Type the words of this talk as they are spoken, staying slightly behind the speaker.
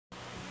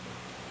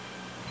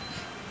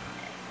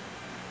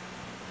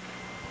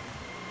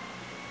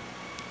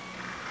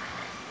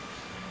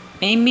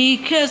Amy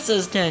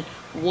kisses that.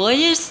 What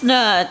is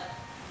that?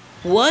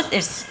 What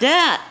is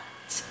that?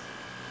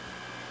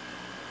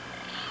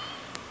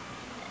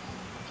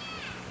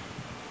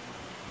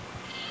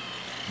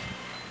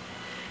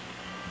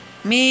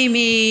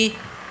 Mimi.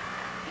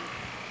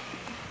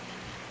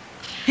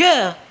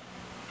 Yeah.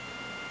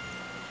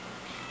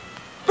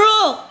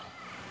 Bro.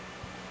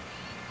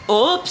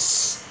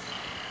 Oops.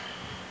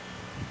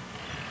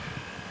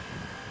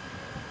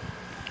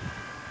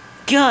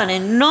 God,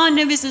 and none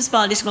of this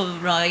spot is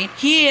right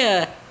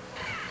here.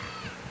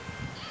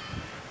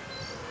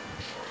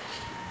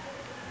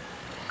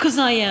 Cause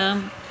I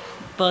am.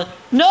 But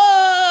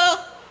no!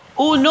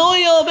 Oh no,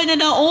 you're opening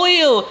the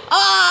oil!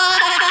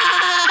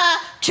 Ah!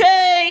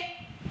 Che!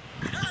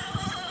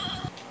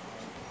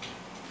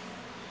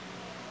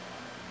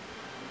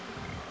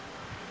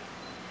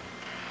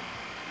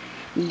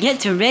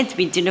 Get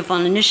ready to the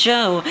fun in the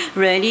show.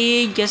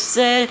 Ready, get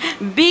set,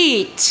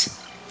 beat!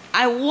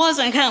 I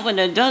wasn't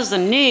confident,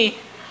 doesn't he?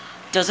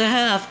 Doesn't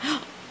have.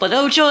 But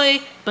oh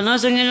joy, but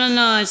nothing in the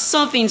night.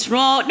 Something's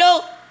wrong.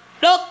 No!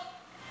 No!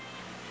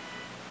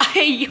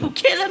 Are you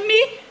kidding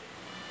me?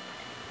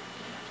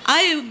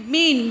 I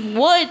mean,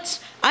 what?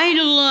 I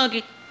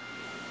look.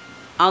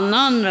 I'm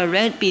not a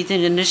red beat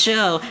in the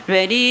show.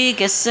 Ready,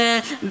 get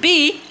set,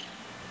 beat.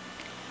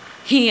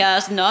 He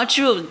has not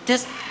true.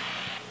 This.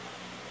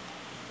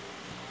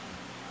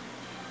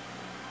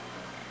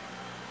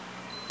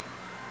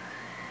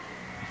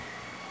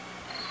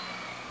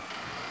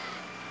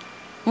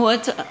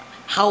 What?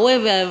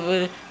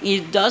 However,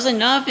 it doesn't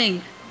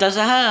nothing.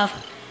 Doesn't have.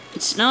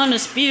 It's not an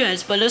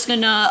experience, but it's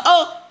gonna.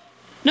 Oh!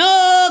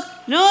 No!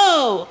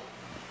 No!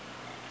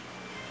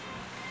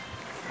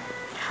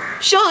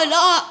 Shut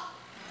up!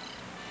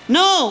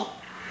 No!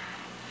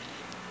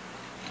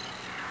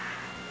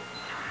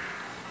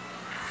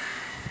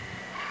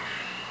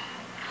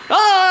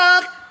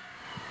 Ah!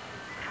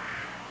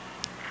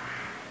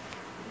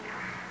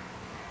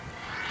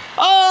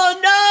 Oh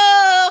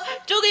no!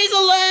 Jookie's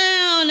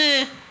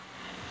alone!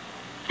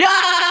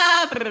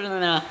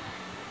 Ah!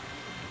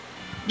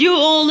 You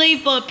only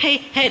for pay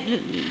head.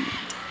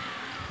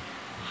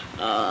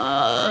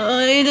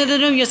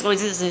 Yes, what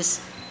is this?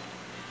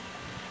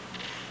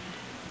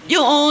 You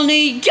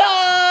only. Yeah!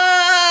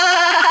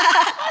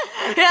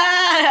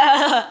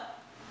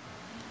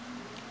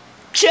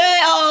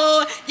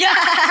 KO!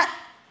 Yeah!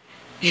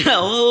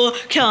 No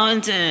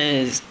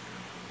contest.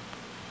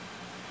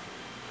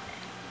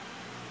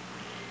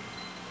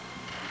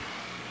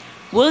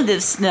 What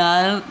is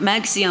now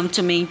maximum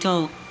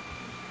tomato?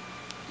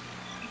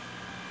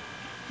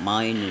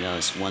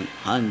 Minus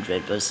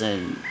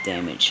 100%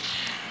 damage.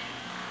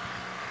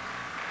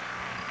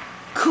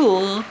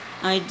 Cool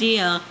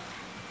idea.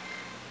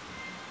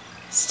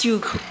 Still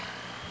cool.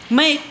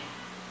 Mate.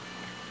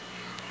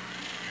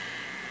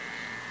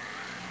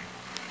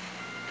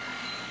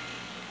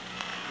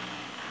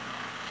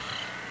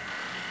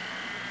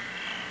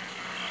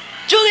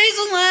 Julie's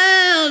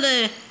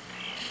allowed.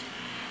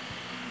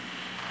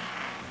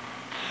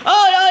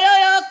 Oh no no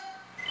no.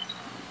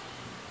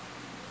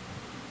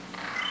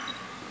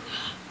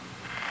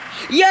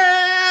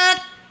 Yeah.